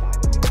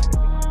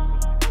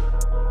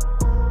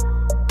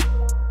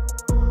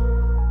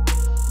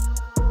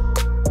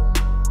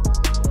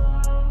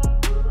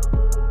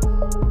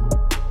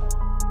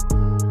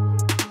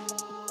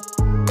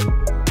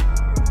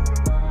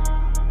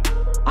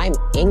 I'm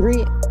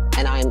angry,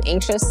 and I am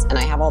anxious, and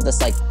I have all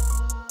this, like,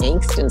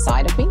 angst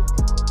inside of me.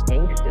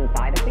 Angst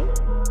inside of me.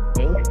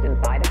 Angst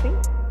inside of me.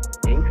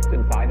 Angst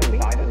inside of me.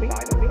 Angst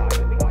inside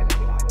of me.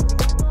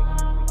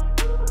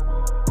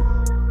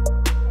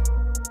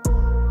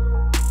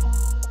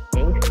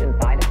 Angst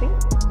inside of me.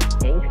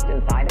 Angst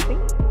inside of me.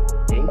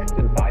 Angst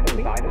inside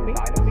of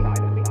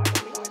me.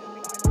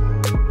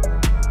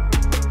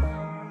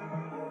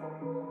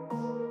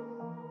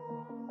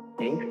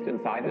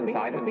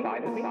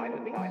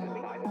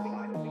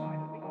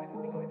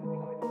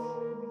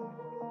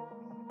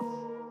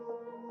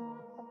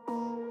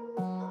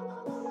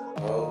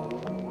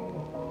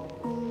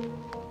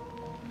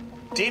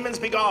 Demons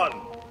be gone!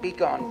 Be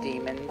gone,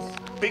 demons.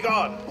 Be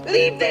gone!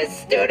 Leave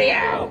this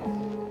studio!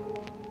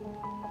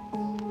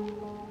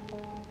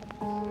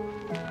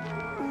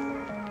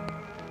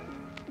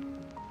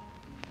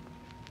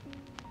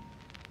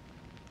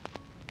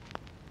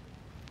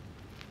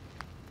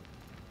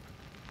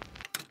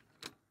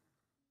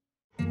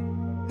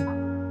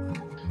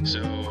 So,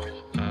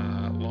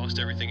 lost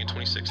everything in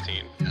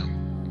 2016,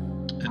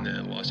 and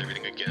then lost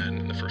everything again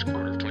in the first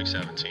quarter of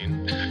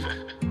 2017.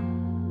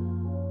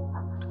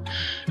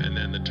 And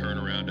then the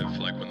turnaround of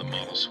like when the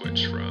model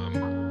switched from,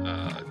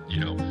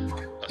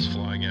 us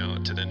flying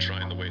out to then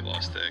trying the weight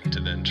loss thing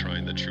to then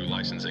trying the true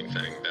licensing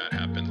thing. That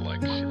happened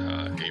like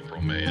April,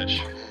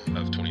 May-ish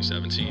of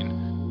 2017.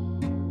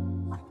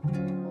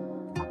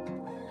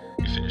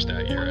 We finished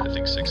that year at, I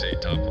think,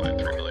 6.8 top line,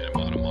 3 million in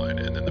bottom line.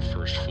 And then the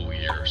first full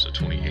year, so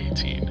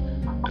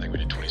 2018, I think we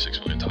did 26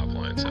 million top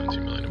line,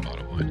 17 million in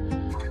bottom line.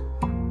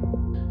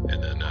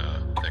 And then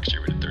next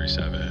year we did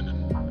 37, and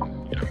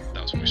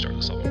that was when we started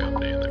the supplement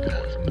company, and then kind of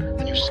went from there.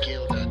 And you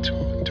scaled that to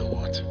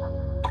what?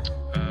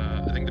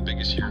 I think the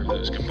biggest year of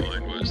those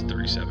combined was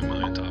 37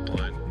 million top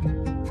line.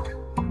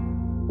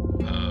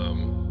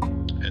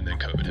 And then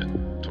COVID hit,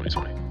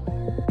 2020.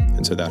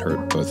 And so that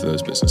hurt both of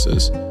those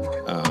businesses.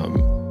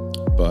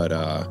 But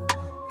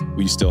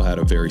we still had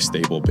a very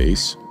stable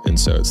base, and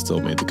so it still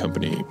made the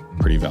company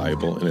pretty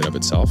valuable in and of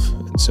itself.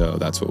 And so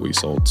that's what we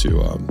sold to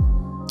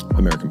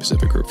American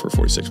Pacific Group for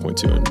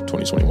 46.2 in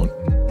 2021.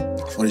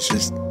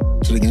 46.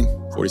 Say it again.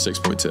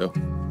 46.2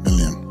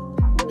 million.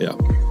 Yeah.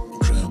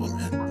 Incredible,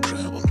 man.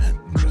 Incredible, man.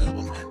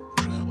 Incredible, man.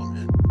 Incredible,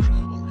 man.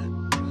 Incredible, man.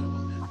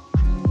 Incredible, man.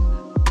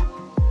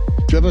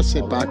 Do you ever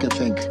sit back and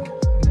think?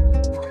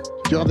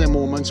 Do you have them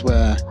moments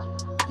where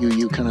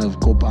you kind of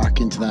go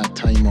back into that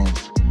time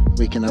of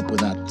waking up with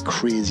that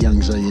crazy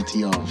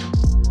anxiety of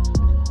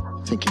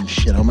thinking,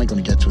 shit, how am I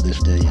going to get through this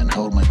day, and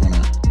how am I going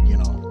to,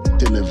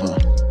 deliver?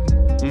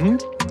 Mm-hmm.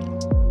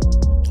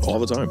 All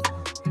the time.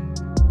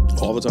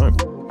 All the time.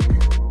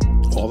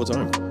 All the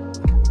time.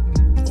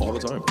 All the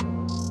time.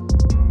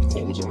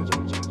 All the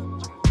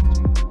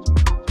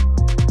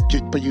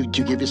time. But you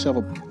give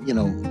yourself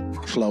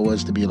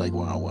flowers to be like,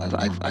 wow,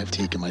 I've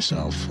taken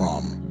myself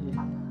from.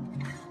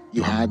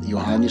 You had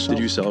yourself. Did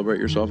you celebrate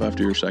yourself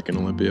after your second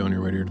Olympia on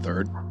your way to your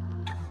third?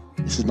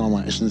 This is not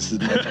my. This is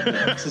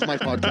my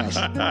podcast.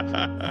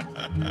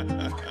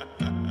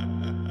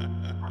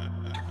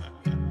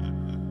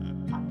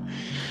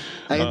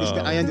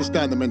 I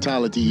understand the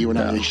mentality you and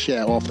I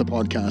share off the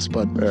podcast,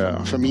 but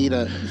for me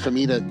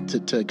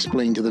to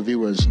explain to the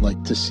viewers,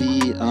 like to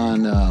see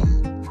and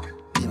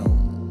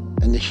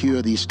and to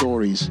hear these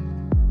stories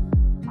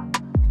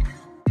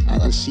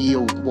and see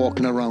you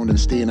walking around and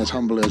staying as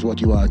humble as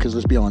what you are. Because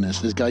let's be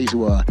honest, there's guys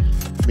who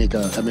make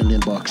 $1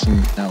 million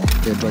and now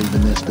they're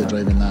driving this, they're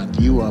driving that.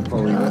 You are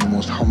probably one of the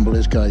most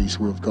humblest guys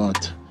who have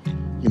got,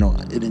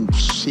 an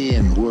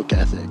insane work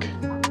ethic,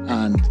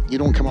 and you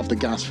don't come off the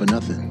gas for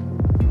nothing.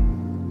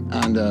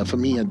 And for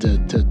me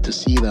to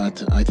see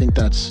that, I think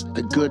that's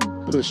a good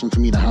person for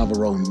me to have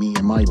around me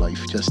in my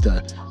life, just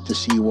to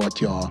see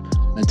what your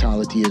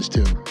mentality is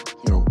to,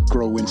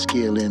 grow and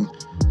scale in,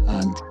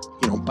 and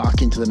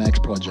back into the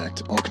next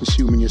project, or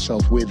consuming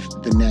yourself with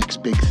the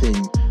next big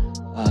thing,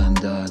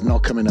 and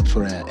not coming up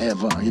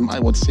forever.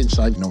 Since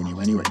I've known you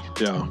anyway.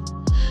 Yeah,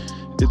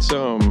 it's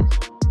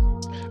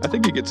I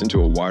think it gets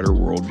into a wider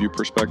worldview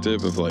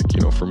perspective of like,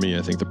 for me,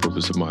 I think the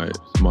purpose of my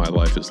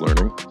life is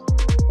learning.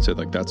 So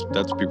like that's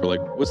people are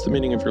like, what's the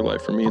meaning of your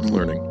life? For me, it's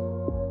learning.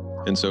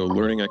 And so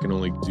learning I can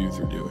only do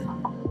through doing.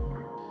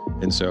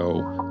 And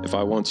so if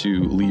I want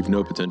to leave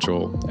no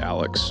potential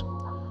Alex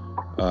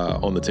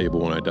on the table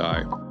when I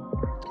die,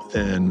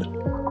 then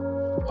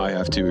I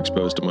have to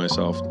expose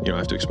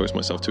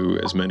myself to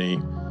as many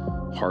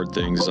hard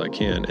things as I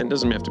can. And it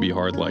doesn't have to be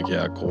hard like,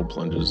 cold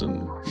plunges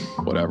and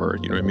whatever,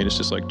 you know what I mean? It's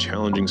just like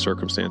challenging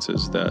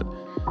circumstances that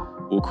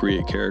will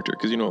create character.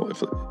 Because,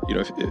 if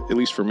at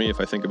least for me,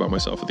 if I think about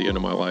myself at the end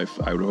of my life,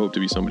 I would hope to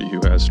be somebody who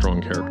has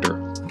strong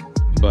character.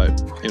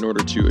 But in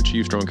order to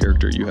achieve strong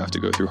character, you have to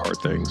go through hard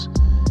things.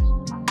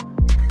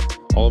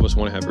 All of us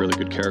want to have really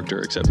good character,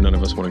 except none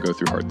of us want to go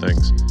through hard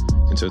things.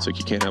 And so it's like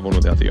you can't have one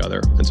without the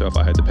other. And so if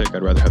I had to pick,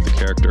 I'd rather have the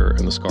character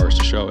and the scars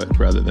to show it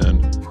rather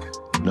than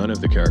none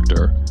of the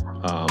character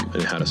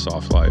and had a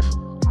soft life.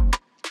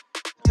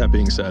 That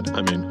being said,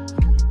 I mean,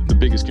 the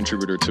biggest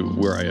contributor to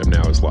where I am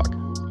now is luck,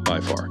 by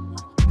far.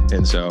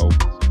 And so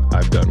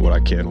I've done what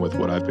I can with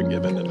what I've been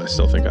given, and I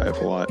still think I have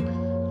a lot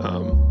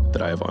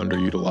that I have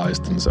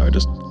underutilized. And so I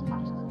just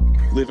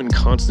live in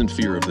constant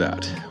fear of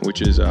that,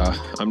 which is,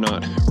 I'm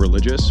not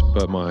religious,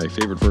 but my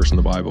favorite verse in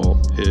the Bible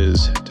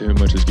is, to whom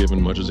much is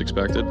given, much is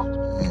expected.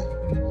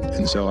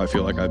 And so I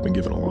feel like I've been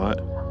given a lot.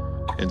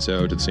 And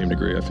so to the same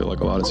degree, I feel like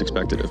a lot is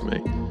expected of me.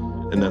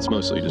 And that's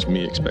mostly just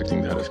me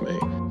expecting that of me.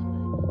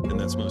 And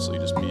that's mostly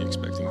just me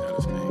expecting that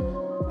of me.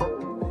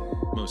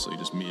 Mostly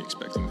just me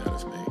expecting that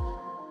of me.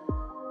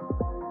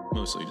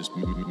 Mostly just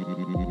me expecting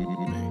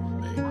that of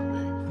me.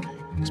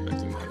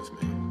 Expecting that of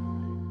me.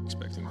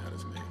 Expecting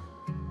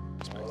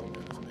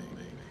that of me.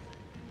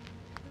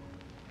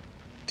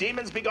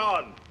 Demons be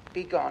gone!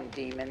 Be gone,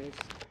 demons.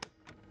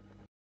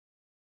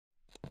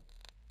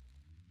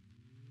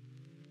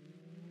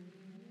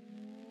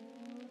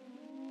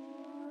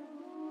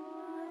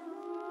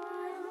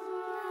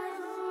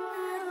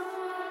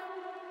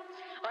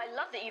 I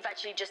love that you've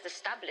actually just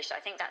established. I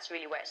think that's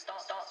really where it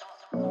starts.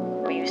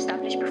 Where you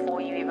establish before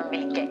you even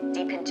really get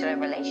deep into a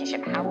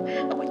relationship. How,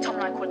 like Tom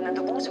and I call them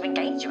the rules of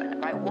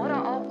engagement, right? What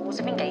are our rules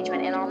of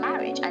engagement in our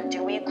marriage, and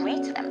do we agree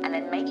to them? And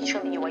then making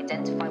sure that you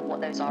identify what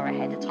those are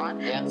ahead of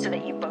time, so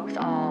that you both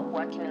are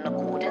working in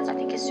accordance, I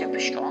think is super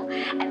strong.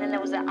 And then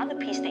there was that other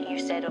piece that you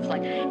said of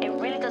like, it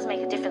really does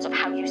make a difference of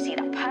how you see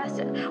that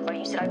person, right?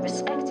 You said, I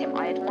respect him,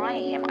 I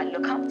admire him, I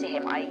look up to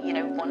him, I,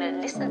 want to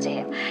listen to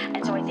him.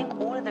 And so I think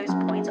all of those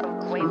points are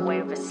a great way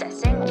of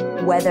assessing.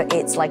 Whether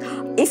it's like,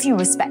 if you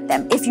respect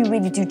them, if you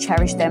really do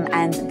cherish them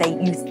and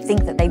you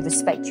think that they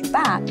respect you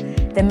back,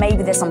 then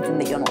maybe there's something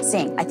that you're not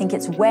seeing. I think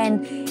it's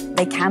when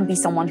they can be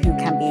someone who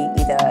can be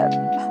either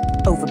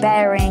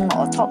overbearing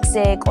or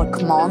toxic or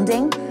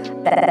commanding,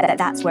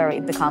 that's where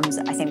it becomes,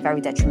 I think,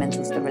 very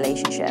detrimental to the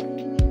relationship.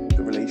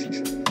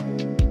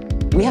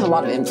 We have a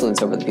lot of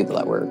influence over the people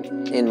that we're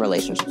in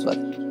relationships with.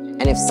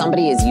 And if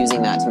somebody is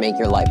using that to make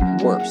your life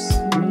worse,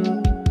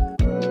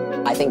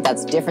 I think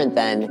that's different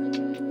than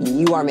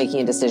you are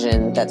making a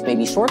decision that's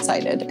maybe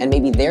short-sighted, and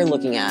maybe they're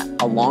looking at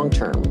a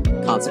long-term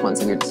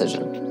consequence of your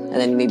decision. And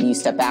then maybe you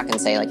step back and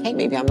say like, hey,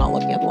 maybe I'm not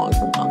looking at the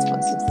long-term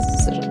consequences of this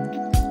decision.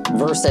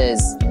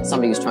 Versus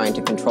somebody who's trying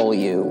to control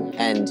you,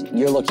 and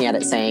you're looking at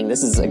it saying,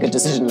 this is a good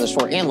decision in the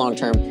short and long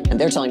term, and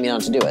they're telling me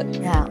not to do it.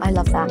 Yeah, I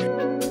love that.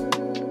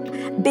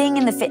 Being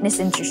in the fitness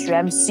industry,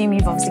 I'm assuming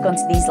you've obviously gone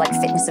to these like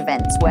fitness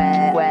events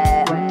where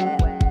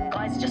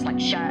guys are just like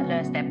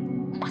shirtless, their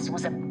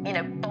muscles are,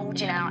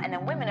 bulging out, and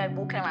then women are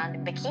walking around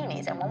in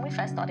bikinis. And when we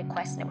first started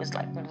Quest, it was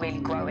like really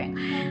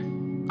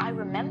growing. I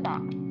remember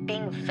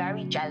being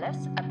very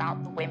jealous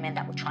about the women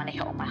that were trying to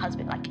hit on my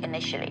husband, like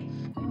initially.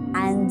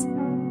 And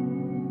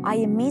I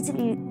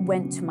immediately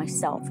went to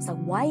myself. It's like,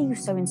 why are you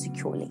so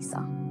insecure,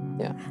 Lisa?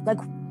 Yeah. Like,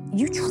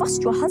 you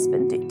trust your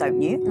husband,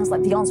 don't you? And I was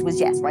like, the answer was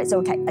yes, right? So,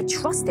 okay, I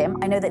trust him.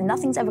 I know that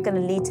nothing's ever going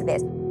to lead to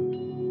this.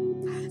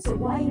 So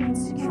why are you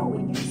insecure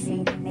when you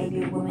see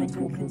maybe a woman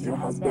talking to your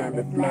husband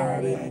and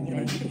flirting?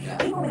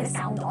 Even with the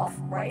sound off,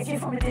 right? If you're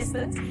from a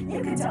distance,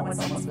 you can tell when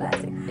someone's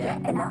flirting. Yeah.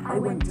 And I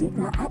went deep,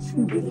 and that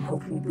actually really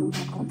helped me build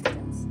my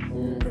confidence.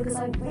 Because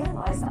I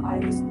realized that I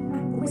was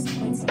always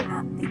pointing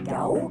at the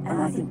girl,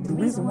 and I think the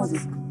reason was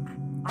in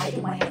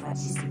my head, like,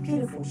 she's so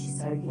beautiful, she's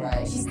so,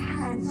 she's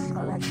tan, she's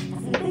got like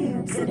fluffy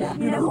boobs,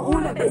 and all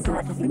of this, and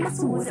like fluffy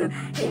muscles, and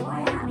here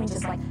I am in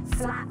just like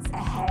flats, a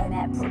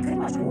hairnet, pretty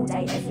much all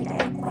day, every day.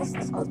 At Quest, I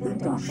was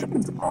building our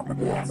shipping department,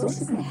 so I was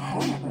just in a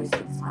hairnet most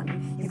of the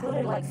time. You've got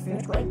to like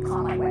food grade,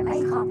 can't like wear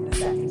makeup, and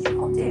certain things you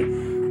can't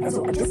do. And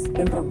so I just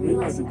ended up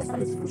realizing I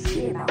started to feel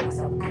shit about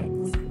myself, and it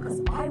was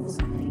because I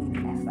wasn't putting in the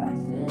effort,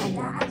 and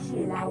that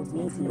actually allowed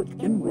me to look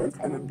inwards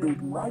and then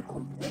build my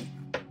confidence.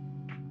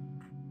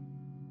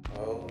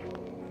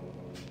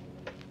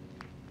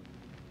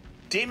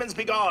 Demons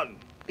be gone!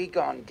 Be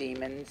gone,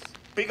 demons.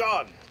 Be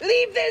gone!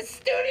 Leave this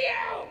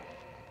studio!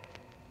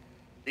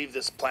 Leave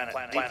this planet.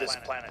 Leave this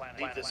planet.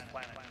 Leave this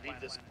planet. Leave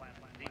this planet.